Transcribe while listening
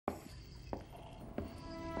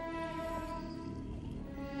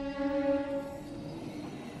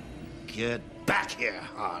Get back here,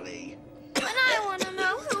 Harley. And I want to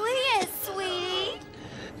know who he is, sweetie.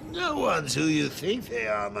 No one's who you think they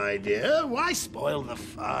are, my dear. Why spoil the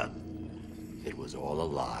fun? It was all a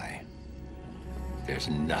lie. There's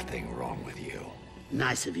nothing wrong with you.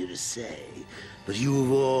 Nice of you to say, but you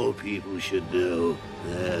of all people should know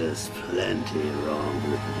there's plenty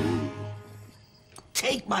wrong with me.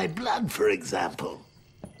 Take my blood, for example.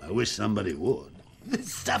 I wish somebody would.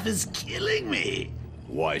 This stuff is killing me.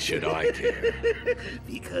 Why should I care?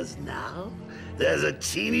 Because now there's a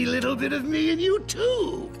teeny little bit of me in you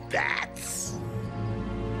too, Bats.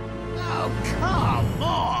 Oh, come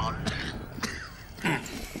on.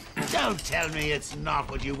 Don't tell me it's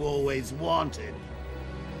not what you always wanted.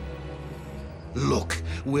 Look,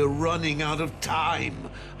 we're running out of time.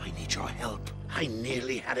 I need your help. I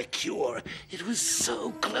nearly had a cure. It was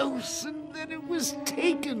so close, and then it was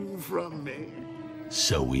taken from me.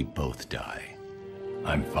 So we both die.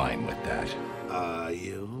 I'm fine with that. Are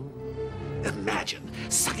you? Imagine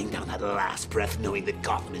sucking down that last breath knowing that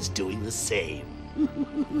Gotham is doing the same.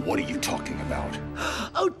 What are you talking about?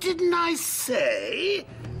 Oh, didn't I say?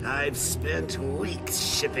 I've spent weeks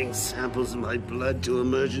shipping samples of my blood to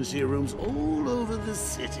emergency rooms all over the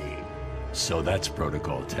city. So that's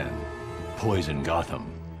Protocol 10. Poison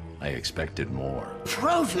Gotham. I expected more.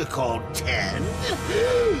 Protocol 10?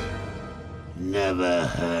 Never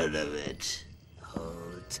heard of it.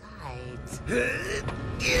 Hold tight.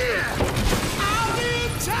 I'll be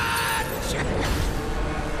in touch!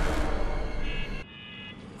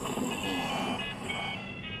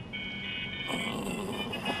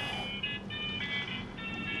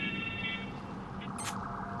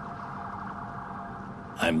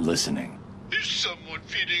 I'm listening. Is someone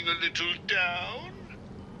feeling a little down?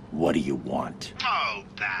 What do you want? Oh,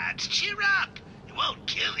 Bats, cheer up. It won't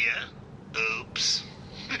kill you. Oops.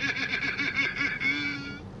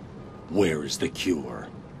 Where is the cure?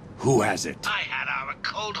 Who has it? I had our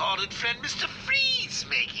cold-hearted friend Mr. Freeze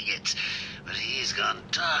making it, but he's gone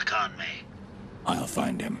dark on me. I'll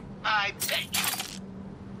find him. I beg you.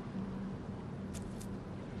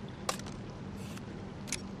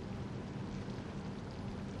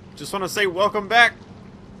 Just want to say welcome back.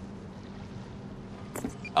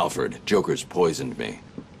 Alfred, Joker's poisoned me.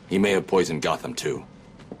 He may have poisoned Gotham too.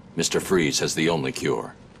 Mr. Freeze has the only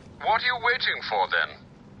cure. What are you waiting for then?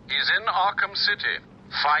 He's in Arkham City.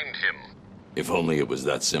 Find him. If only it was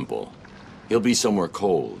that simple. He'll be somewhere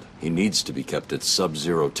cold. He needs to be kept at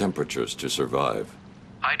sub-zero temperatures to survive.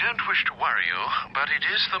 I don't wish to worry you, but it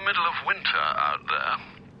is the middle of winter out there.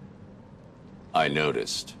 I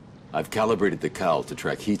noticed. I've calibrated the cowl to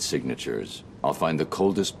track heat signatures. I'll find the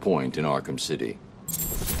coldest point in Arkham City.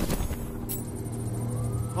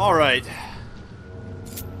 Alright.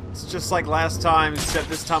 It's just like last time, except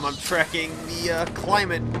this time I'm tracking the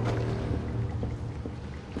climate.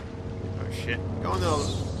 Oh shit. Going the...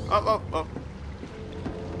 Oh.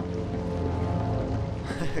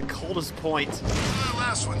 Coldest point. What did the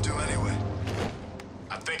last one do anyway?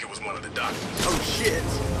 I think it was one of the doctors. Oh shit.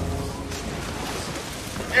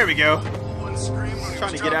 There we go. One scream when he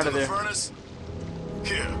Trying was to get out dropped of in the there. furnace?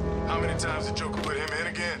 Yeah. How many times did Joker put him in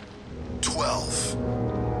again? 12.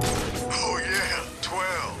 Oh yeah,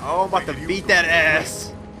 12. Oh, I'm about to beat that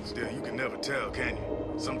ass. Still, you can never tell, can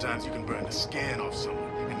you? Sometimes you can burn the skin off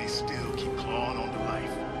someone, and they still keep clawing on to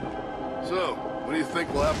life. So, what do you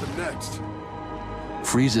think will happen next?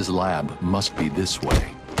 Freeze's lab must be this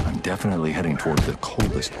way. I'm definitely heading toward the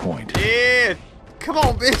coldest point. Yeah. Come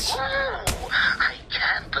on, bitch. Oh, I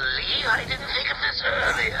can't believe I didn't think of this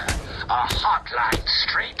earlier. A hotline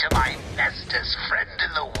straight to my bestest friend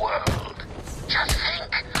in the world. Just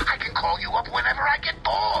think, I can call you up whenever I get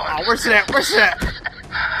bored. Oh, where's that? Where's that?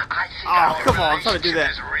 I think Oh, our come on, I'm trying to do that.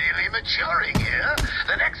 relationship is really maturing here.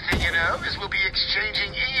 The next thing you know is we'll be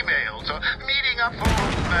exchanging emails or meeting up for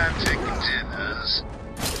romantic dinners.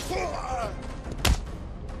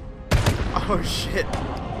 Oh shit.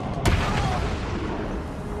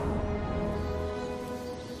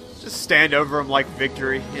 Just stand over him like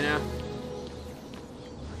victory, you know?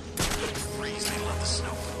 Freeze, they love the snow.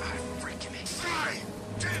 I freaking hate. Why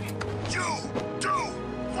didn't you do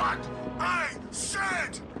what I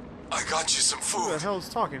said? I got you some Who the food. hell is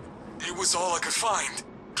talking? It was all I could find.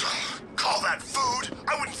 Call that food?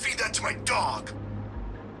 I wouldn't feed that to my dog.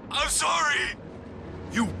 I'm sorry.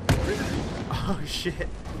 You. Oh shit.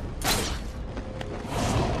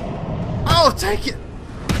 Oh, take it!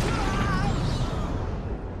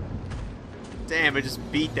 Damn, I just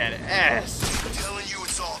beat that ass. I'm telling you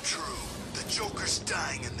it's all true. The Joker's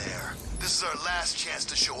dying in there. This is our last chance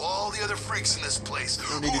to show all the other freaks in this place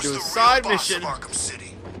need to who's do a the side real boss mission. of Arkham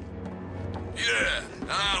City. Yeah,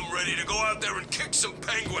 I'm ready to go out there and kick some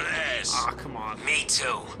penguin ass. Ah, come on. Me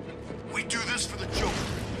too. We do this for the Joker.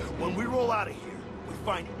 When we roll out of here, we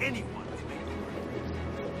find anyone to make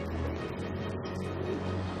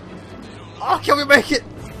Oh, can we make it?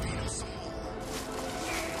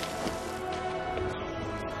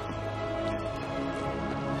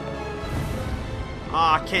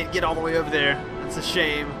 Ah, I can't get all the way over there. That's a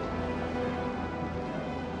shame.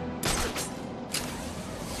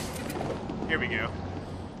 Here we go.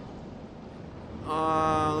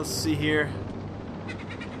 Let's see here.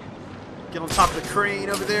 Get on top of the crane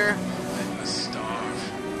over there. Letting us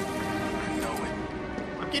starve. I know it.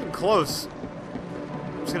 I'm getting close.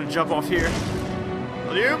 I'm just gonna jump off here.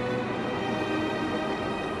 Will you?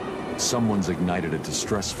 Someone's ignited a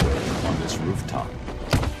distress flare on this rooftop.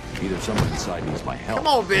 Either someone inside needs my help. Come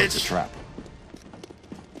on, or it's a bitch. trap.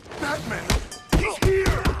 Batman! He's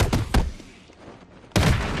here!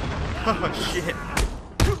 Oh shit.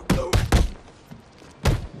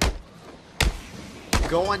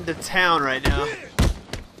 Going to town right now.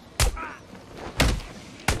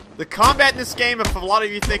 The combat in this game, if a lot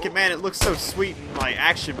of you thinking, man, it looks so sweet and like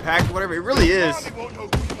action-packed or whatever, it really is. Bobby won't know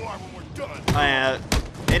who you are when we're done.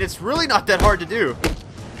 And it's really not that hard to do.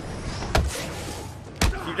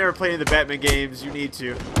 If you've never played any of the Batman games, you need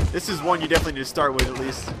to. This is one you definitely need to start with, at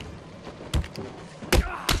least.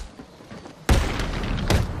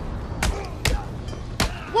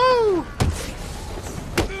 Woo!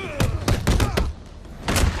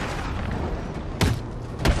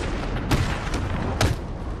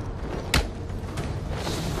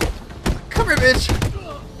 Come here, bitch!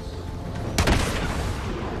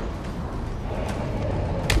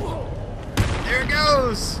 There it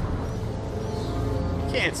goes!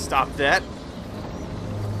 Can't stop that.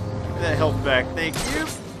 Give me that health back, thank you.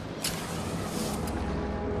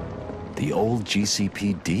 The old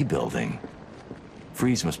GCPD building.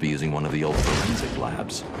 Freeze must be using one of the old forensic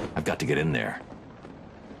labs. I've got to get in there.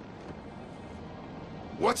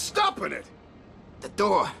 What's stopping it? The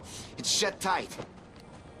door. It's shut tight.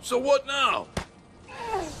 So what now?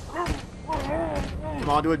 Come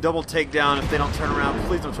on, do a double takedown if they don't turn around.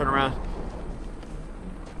 Please don't turn around.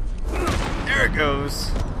 There it goes.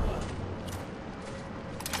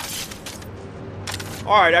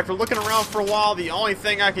 Alright, after looking around for a while, the only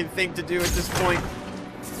thing I can think to do at this point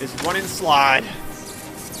is run and slide.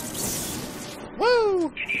 Woo!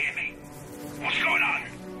 Can you hear me? What's going on?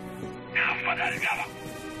 Now for the cover.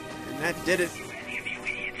 And that did it.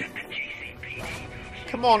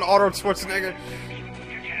 Come on, Arnold Schwarzenegger.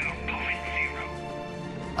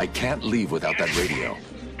 I can't leave without that radio.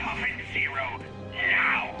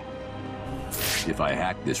 If I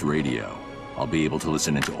hack this radio, I'll be able to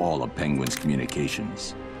listen into all of Penguin's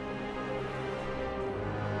communications.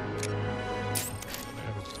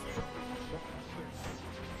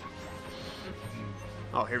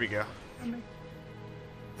 Oh, here we go.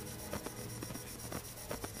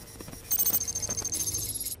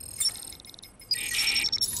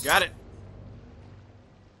 Got it.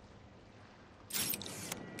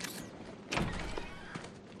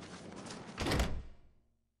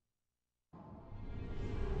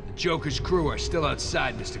 The Joker's crew are still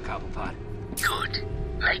outside, Mr. Cobblepot. Good.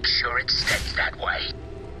 Make sure it stays that way.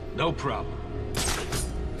 No problem.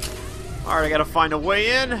 Alright, I gotta find a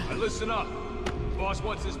way in. Now listen up. Boss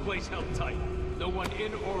wants this place held tight. No one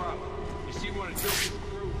in or out. You see one of Joker's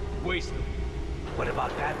crew? Waste them. What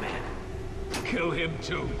about Batman? Kill him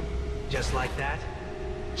too. Just like that?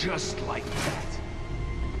 Just like that.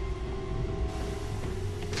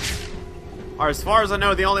 Alright, as far as I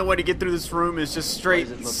know, the only way to get through this room is just straight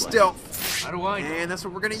stealth. How do I know? And that's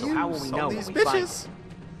what we're gonna use how will we know on these when we find bitches.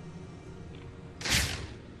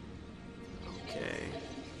 Okay.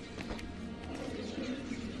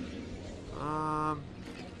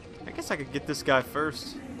 I guess I could get this guy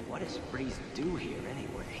first. What does Freeze do here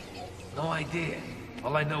anyway? No idea.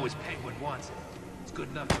 All I know is Penguin wants it. It's good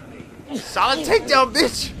enough for me. Solid takedown,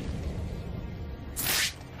 bitch!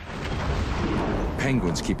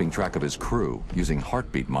 Penguin's keeping track of his crew using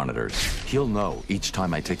heartbeat monitors. He'll know each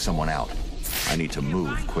time I take someone out. I need to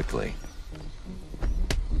move quickly.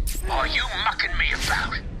 Are you mucking me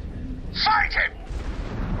about? Fight him!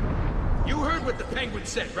 You heard what the Penguin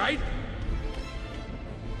said, right?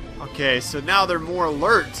 Okay, so now they're more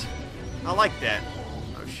alert. I like that.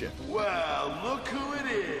 Oh shit. Well, look who it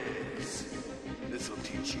is. This'll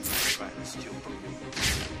teach you to try to steal from me.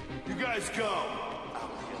 You guys go.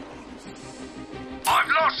 I've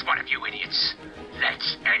lost one of you idiots.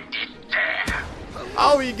 Let's end it there.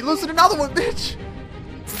 Oh, you can lose another one, bitch!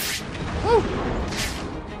 Woo!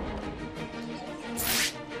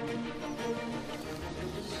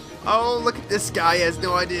 Oh, look at this guy. He has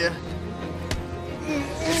no idea.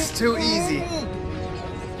 It's too easy.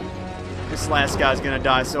 This last guy's gonna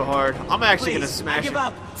die so hard. I'm actually gonna smash give it.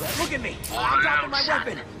 up. Look at me. I'm dropping my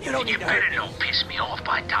weapon. You don't need to hurt better not piss me off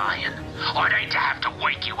by dying. I'd hate to have to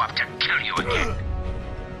wake you up to kill you again.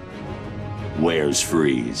 Where's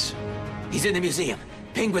Freeze? He's in the museum.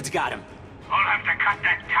 Penguin's got him. I'll have to cut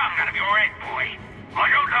that tongue out of your head, boy. I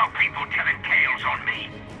don't know people telling tales on me.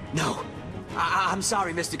 No. I'm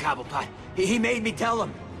sorry, Mr. Cobblepot. He made me tell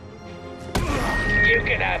him. You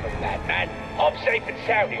can have him, Batman. I'm safe and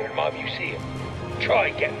sound here in my museum. Try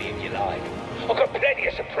and get me if you like. I've got plenty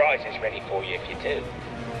of surprises ready for you if you do.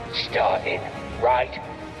 Starting right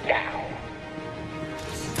now.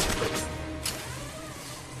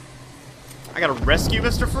 I gotta rescue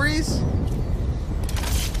Mr. Freeze?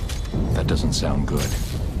 That doesn't sound good.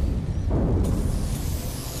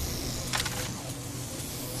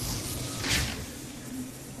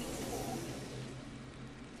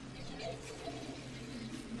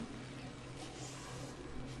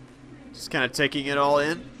 Just kind of taking it all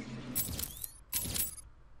in.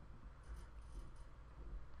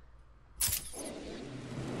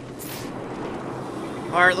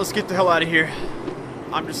 Alright, let's get the hell out of here.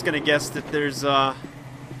 I'm just gonna guess that there's Ooh.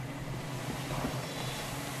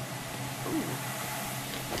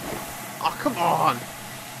 Oh, come on!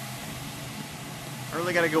 I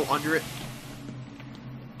really gotta go under it.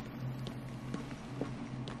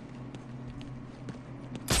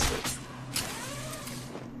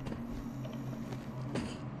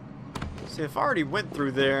 See, if I already went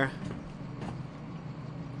through there,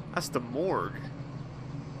 that's the morgue.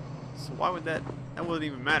 So why would that wouldn't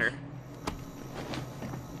even matter.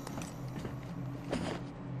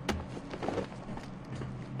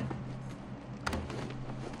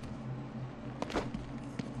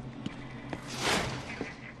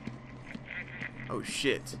 Oh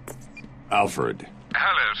shit. Alfred.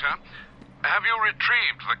 Hello, sir. Have you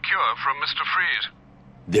retrieved the cure from Mr. Freeze?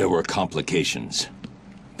 There were complications.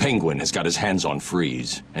 Penguin has got his hands on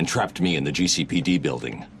Freeze and trapped me in the GCPD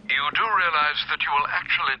building. You do realize that you will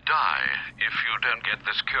actually die if you don't get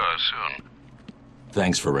this cure soon.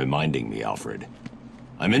 Thanks for reminding me, Alfred.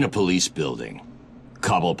 I'm in a police building.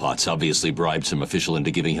 Cobblepot's obviously bribed some official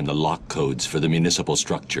into giving him the lock codes for the municipal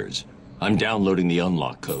structures. I'm downloading the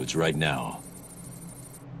unlock codes right now.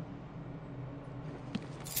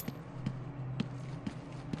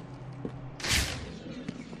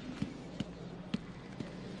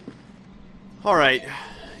 Alright,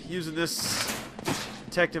 using this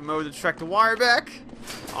detective mode to track the wire back.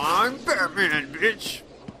 I'm Batman, bitch!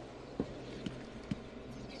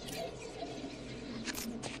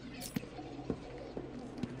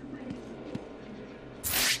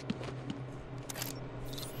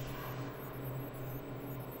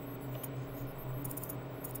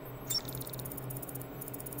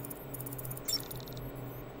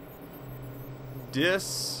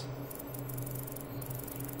 This.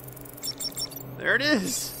 There it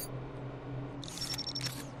is.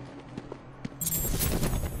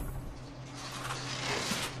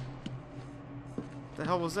 What the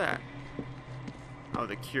hell was that? Oh,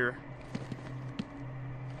 the cure.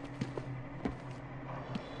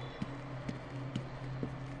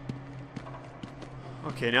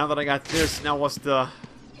 Okay, now that I got this, now what's the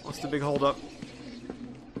big holdup?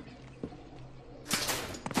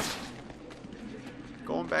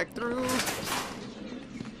 Going back through.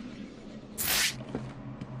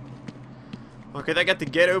 Okay, that got the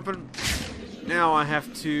gate open. Now I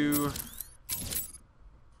have to...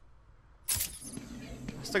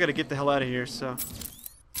 I still gotta get the hell out of here, so...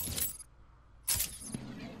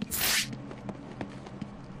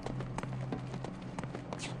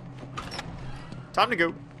 Time to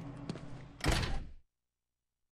go.